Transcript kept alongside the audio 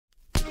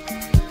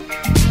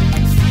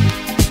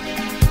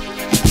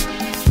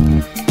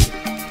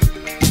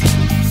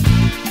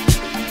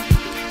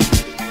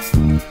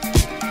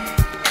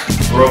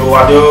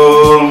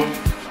Wado.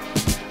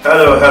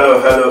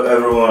 Hello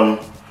everyone.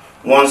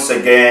 Once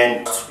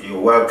again,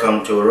 you're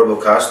welcome to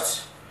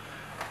Urhobocast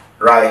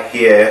right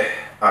here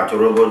at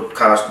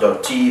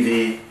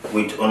urhobocast.tv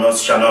with Onos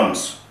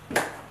Chanoms.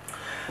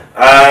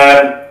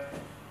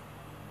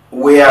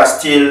 We are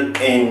still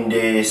in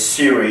the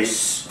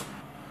series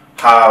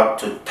how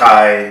to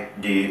tie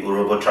the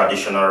Urhobo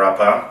traditional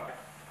wrapper.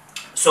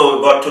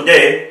 But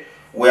today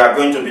we are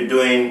going to be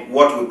doing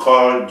what we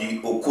call the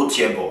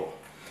Okotiebo.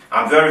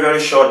 I'm very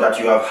sure that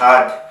you have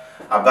heard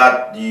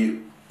about the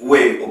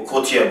way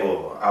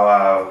Okotiebo,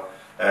 our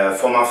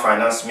former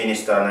finance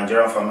minister,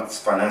 Nigerian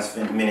finance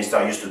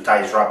minister, used to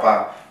tie his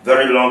wrapper,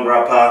 very long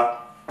wrapper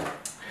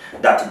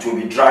that it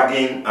will be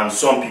dragging and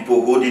some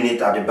people holding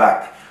it at the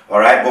back.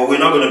 Alright, but we're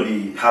not going to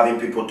be having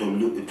people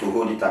to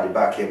hold it at the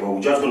back here, but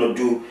we're just going to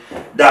do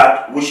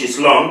that which is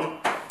long.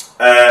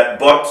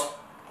 But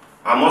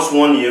I must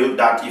warn you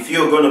that if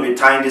you're going to be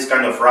tying this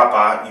kind of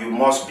wrapper, you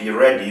must be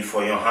ready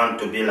for your hand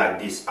to be like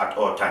this at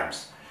all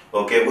times.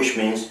 Okay, which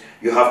means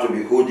you have to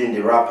be holding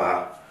the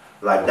wrapper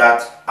like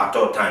that at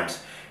all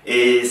times.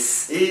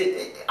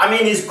 I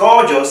mean, it's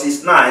gorgeous,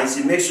 it's nice,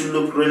 it makes you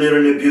look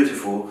really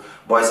beautiful,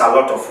 but it's a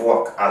lot of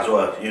work as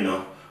well, you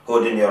know,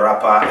 holding your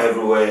wrapper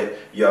everywhere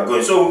you are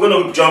going. So we're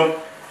going to jump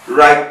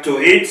right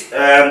to it.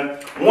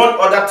 One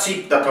other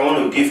tip that I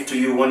want to give to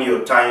you when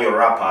you're tying your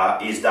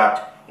wrapper is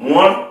that,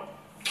 one,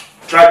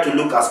 try to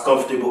look as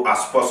comfortable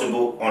as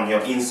possible on your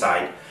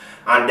inside,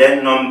 and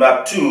then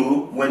number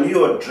two, when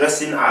you are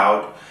dressing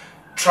out,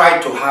 try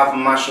to have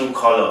matching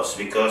colors,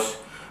 because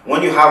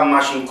when you have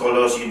matching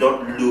colors, you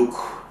don't look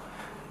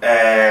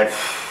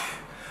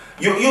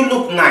you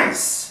look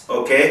nice.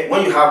 Okay,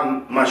 when you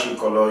have matching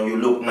color, you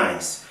look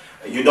nice,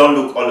 you don't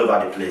look all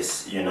over the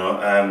place, you know.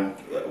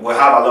 We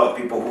have a lot of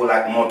people who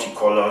like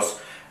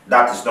multicolors.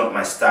 That is not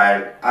my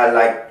style. I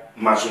like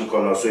matching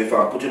colors. So if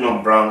I'm putting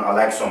on brown, I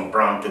like some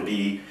brown to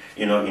be,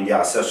 you know, in the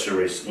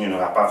accessories, you know,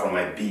 apart from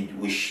my bead,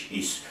 which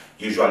is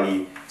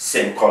usually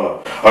same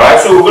color. Alright,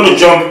 so we're going to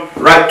jump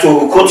right to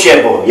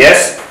Okotiebo,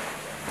 yes?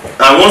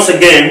 And once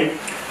again,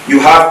 you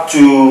have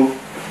to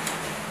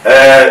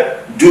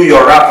do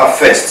your wrapper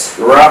first,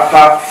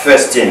 wrapper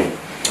firsting,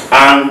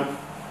 and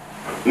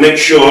make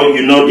sure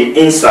you know the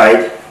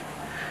inside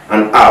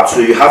and out. So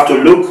you have to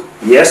look,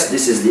 yes,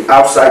 this is the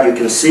outside, you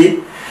can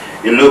see.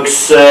 It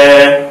looks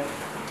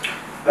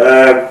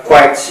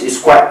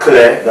it's quite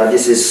clear that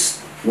this is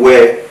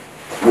where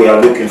we are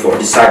looking for,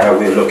 the side that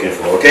we are looking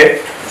for.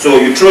 Okay, so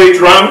you throw it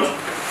round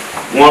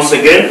once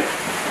again,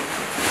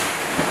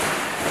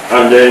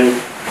 and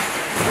then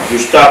you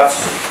start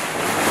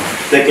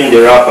taking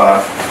the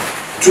wrapper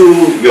to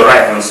your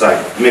right hand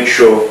side. Make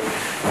sure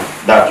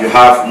that you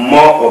have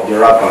more of the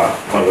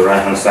wrapper on the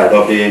right hand side,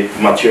 of the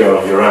material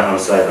on your right hand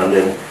side, and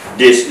then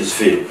this is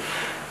filled.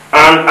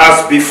 And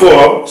as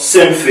before,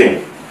 same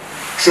thing.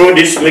 Throw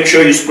this, make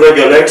sure you spread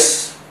your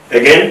legs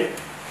again.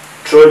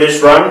 Throw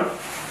this round.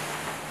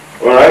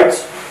 Alright.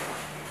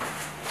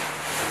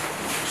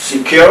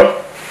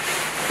 Secure.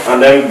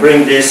 And then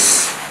bring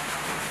this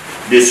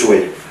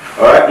way.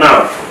 Alright,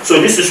 now, so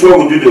this is where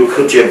we do the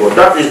Okotiebo.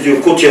 That is the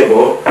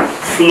Okotiebo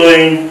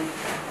flowing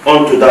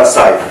onto that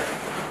side.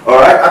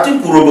 Alright, I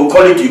think Urhobo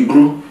call it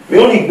Igru. Me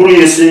only Igru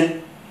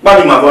yesi.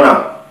 Bali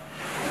Magona.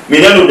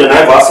 Me don't know the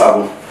name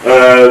of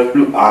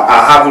I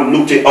haven't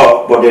looked it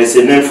up, but there is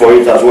a name for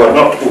it as well,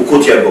 not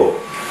Okotiebo.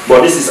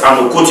 But this is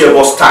an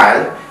Okotiebo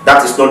style.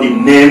 That is not the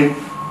name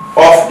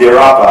of the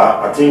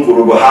wrapper. I think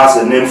Urhobo has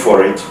a name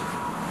for it.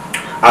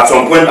 At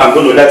some point, I'm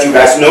going to let you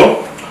guys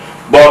know.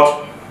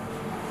 But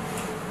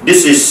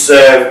this is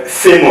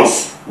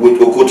famous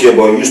with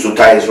Okotiebo. He used to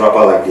tie his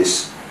wrapper like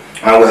this.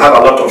 And we have a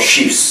lot of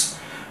chiefs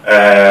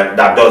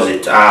that does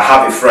it. I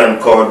have a friend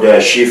called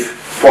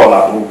Chief Paul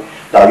Abu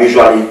that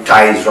usually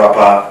ties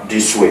wrapper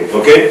this way.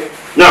 Okay,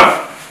 now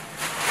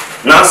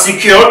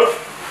secured.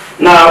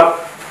 Now,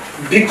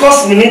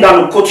 because we need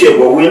an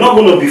Okotiebo, we're not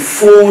going to be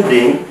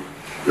folding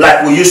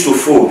like we used to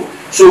fold.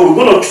 So we're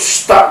going to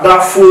start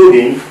that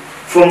folding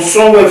from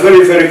somewhere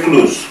very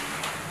close.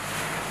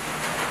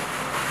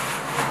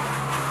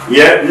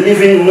 Yeah,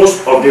 leaving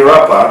most of the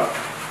wrapper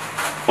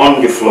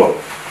on the floor.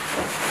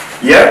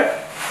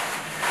 Yeah,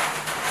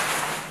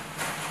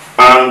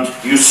 and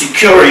you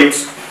secure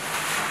it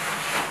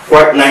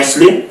quite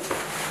nicely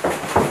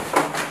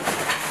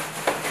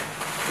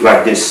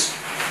like this.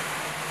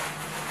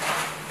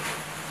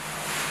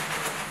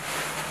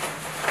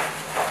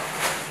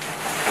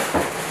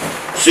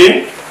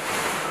 See,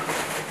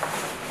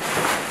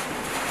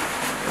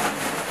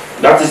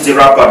 that is the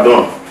wrapper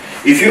done.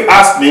 If you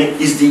ask me,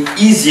 it's the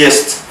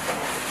easiest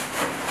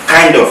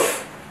kind of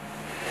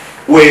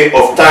way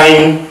of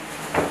tying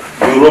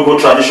the Urhobo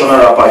traditional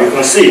wrapper. You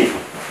can see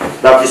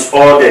that is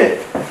all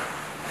there.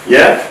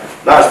 Yeah,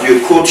 that's the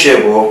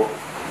Okotiebo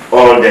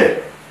all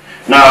there.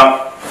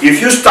 Now, if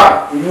you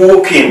start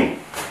walking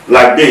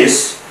like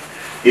this,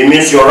 it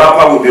means your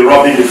wrapper will be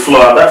rubbing the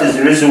floor. That is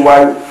the reason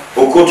why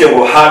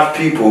Okotiebo had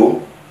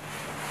people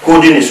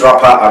holding his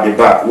wrapper at the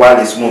back while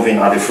it's moving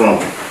at the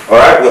front.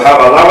 Alright, we have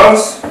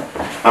allowance.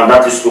 and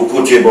that is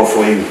Urhobo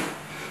for you.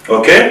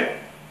 Okay,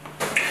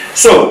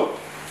 so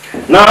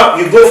now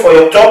you go for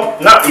your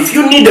top. Now if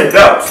you need a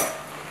belt,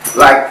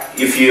 like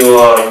if you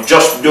are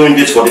just doing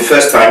this for the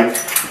first time,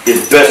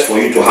 it's best for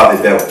you to have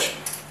a belt.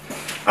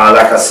 And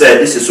like I said,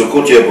 this is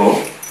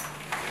Urhobo.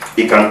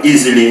 It can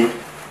easily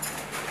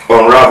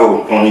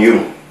unravel on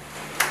you,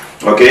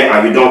 okay,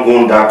 and you don't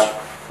own that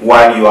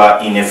while you are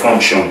in a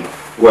function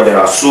where there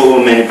are so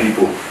many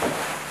people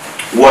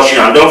watching.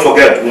 And don't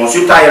forget, once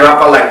you tie a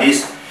wrapper like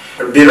this,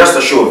 be rest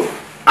assured,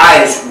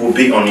 eyes will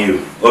be on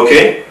you,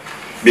 okay,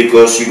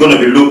 because you're going to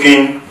be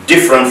looking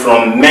different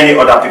from many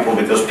other people,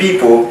 because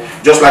people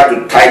just like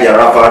to tie their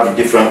wrapper the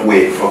different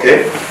way,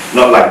 okay,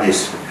 not like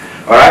this.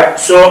 All right,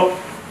 so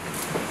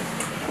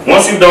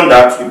once you've done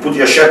that, you put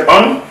your shirt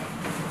on,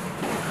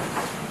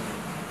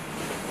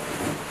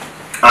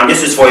 and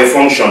this is for a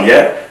function,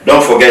 yeah,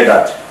 don't forget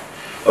that,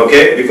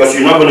 okay, because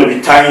you're not going to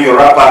be tying your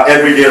wrapper,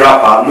 everyday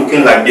wrapper,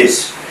 looking like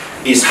this.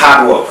 It's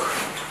hard work.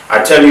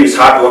 I tell you, it's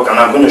hard work, and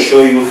I'm going to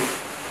show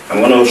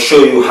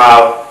you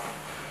how,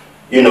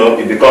 you know,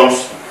 it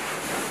becomes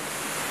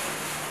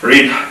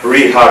real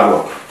hard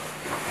work.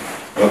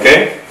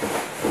 Okay,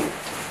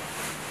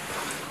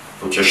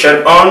 put your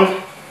shirt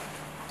on,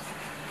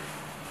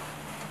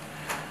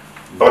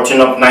 button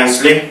up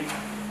nicely.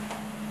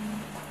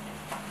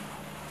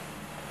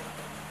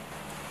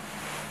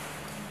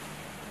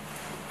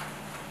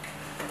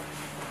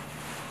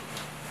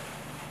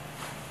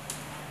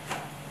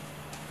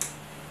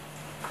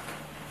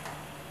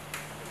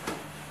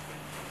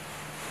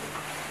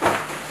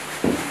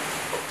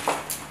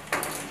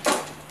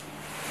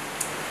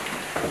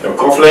 Your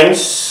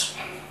cufflinks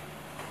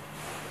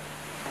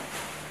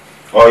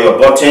or your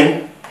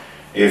button.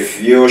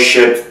 If your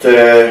shirt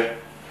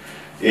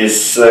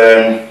is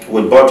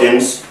with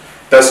buttons,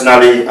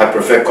 personally I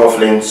prefer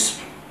cufflinks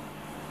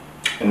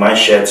in my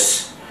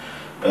shirts.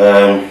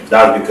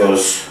 That's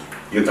because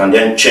you can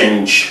then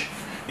change,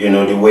 you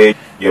know, the way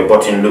your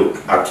button look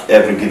at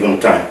every given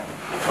time.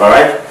 All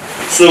right,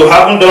 so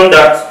having done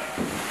that,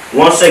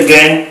 once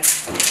again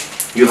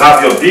you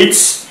have your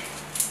beads,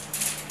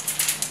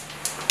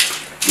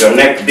 your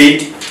neck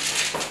bead,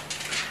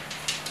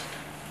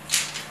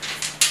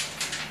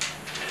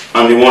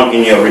 and the one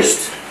in your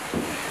wrist,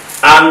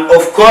 and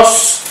of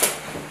course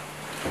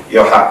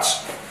your hat.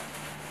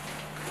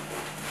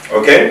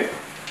 Okay,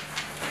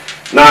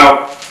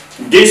 now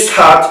this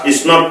hat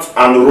is not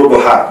an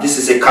Urhobo hat. This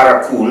is a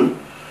karakul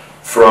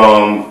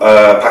from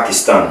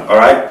Pakistan. All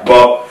right,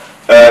 but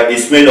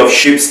it's made of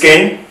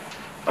sheepskin,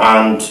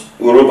 and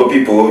Urhobo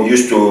people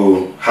used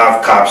to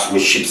have caps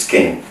with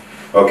sheepskin.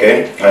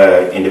 Okay,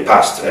 in the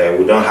past,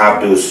 we don't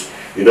have those.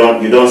 You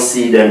don't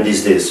see them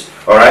these days.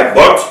 All right,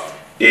 but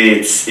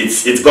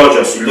it's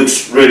gorgeous. It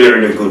looks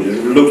really good.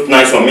 It looks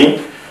nice on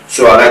me,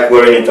 so I like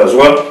wearing it as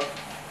well.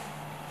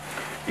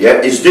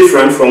 Yeah, it's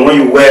different from when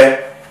you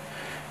wear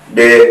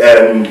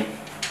the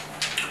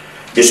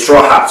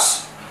straw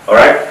hats. All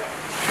right.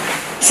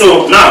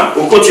 So now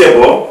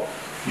Urhobo,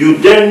 you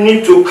then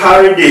need to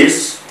carry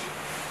this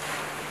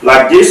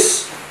like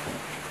this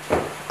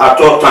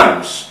at all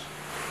times.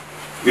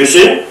 You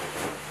see,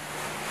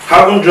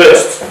 having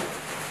dressed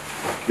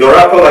your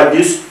wrapper like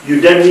this,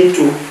 you then need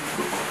to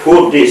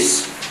hold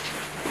this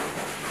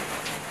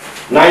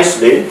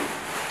nicely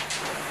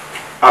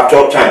at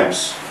all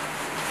times.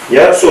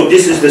 Yeah, so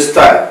this is the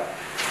style.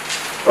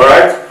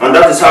 Alright, and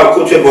that is how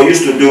Urhobo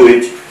used to do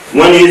it.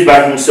 When he is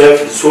by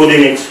himself, he's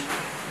holding it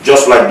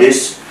just like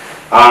this.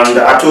 And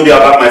I told you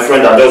about my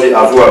friend that does it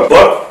as well.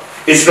 But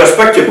it's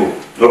respectable,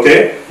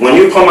 okay? When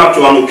you come out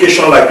to an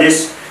occasion like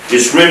this,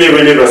 it's really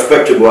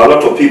respectable. A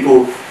lot of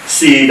people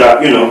see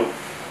that, you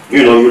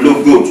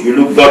look good, you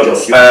look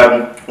gorgeous.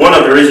 One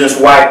of the reasons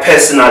why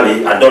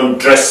personally I don't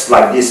dress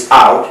like this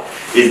out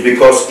is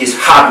because it's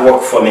hard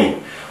work for me.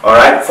 All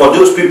right, for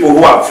those people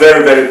who are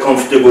very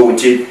comfortable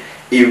with it,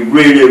 it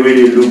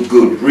really look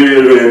good,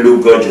 really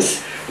look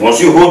gorgeous.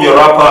 Once you hold your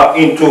wrapper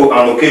into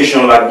an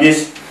occasion like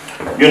this,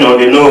 they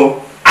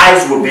know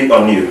eyes will be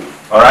on you.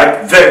 All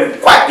right,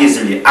 quite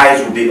easily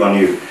eyes will be on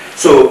you.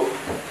 So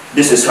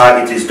this is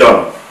how it is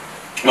done.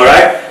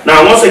 Alright,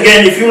 now once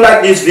again, if you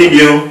like this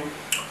video,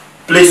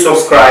 please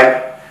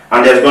subscribe,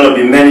 and there's going to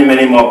be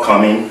many more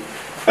coming,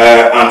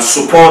 and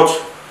support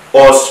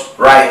us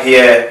right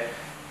here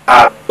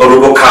at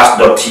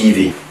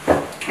Urhobocast.tv.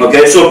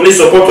 Okay, so please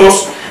support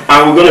us,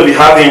 and we're going to be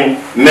having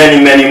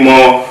many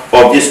more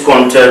of these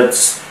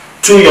contents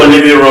to your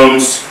living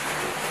rooms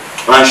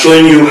and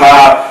showing you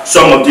how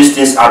some of these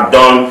things are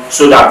done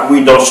so that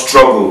we don't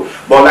struggle.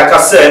 But like I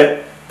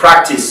said,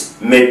 practice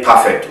made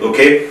perfect.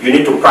 Okay, you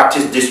need to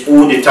practice this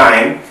all the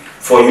time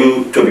for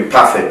you to be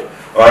perfect.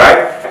 All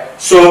right,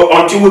 so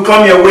until we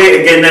come your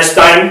way again next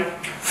time,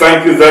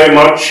 thank you very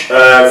much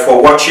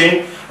for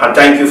watching, and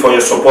thank you for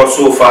your support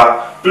so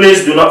far.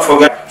 Please do not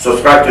forget to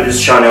subscribe to this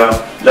channel.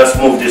 Let's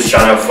move this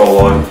channel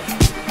forward.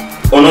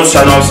 Onos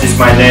Chanoms is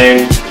my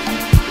name.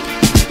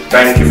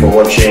 Thank you for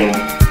watching.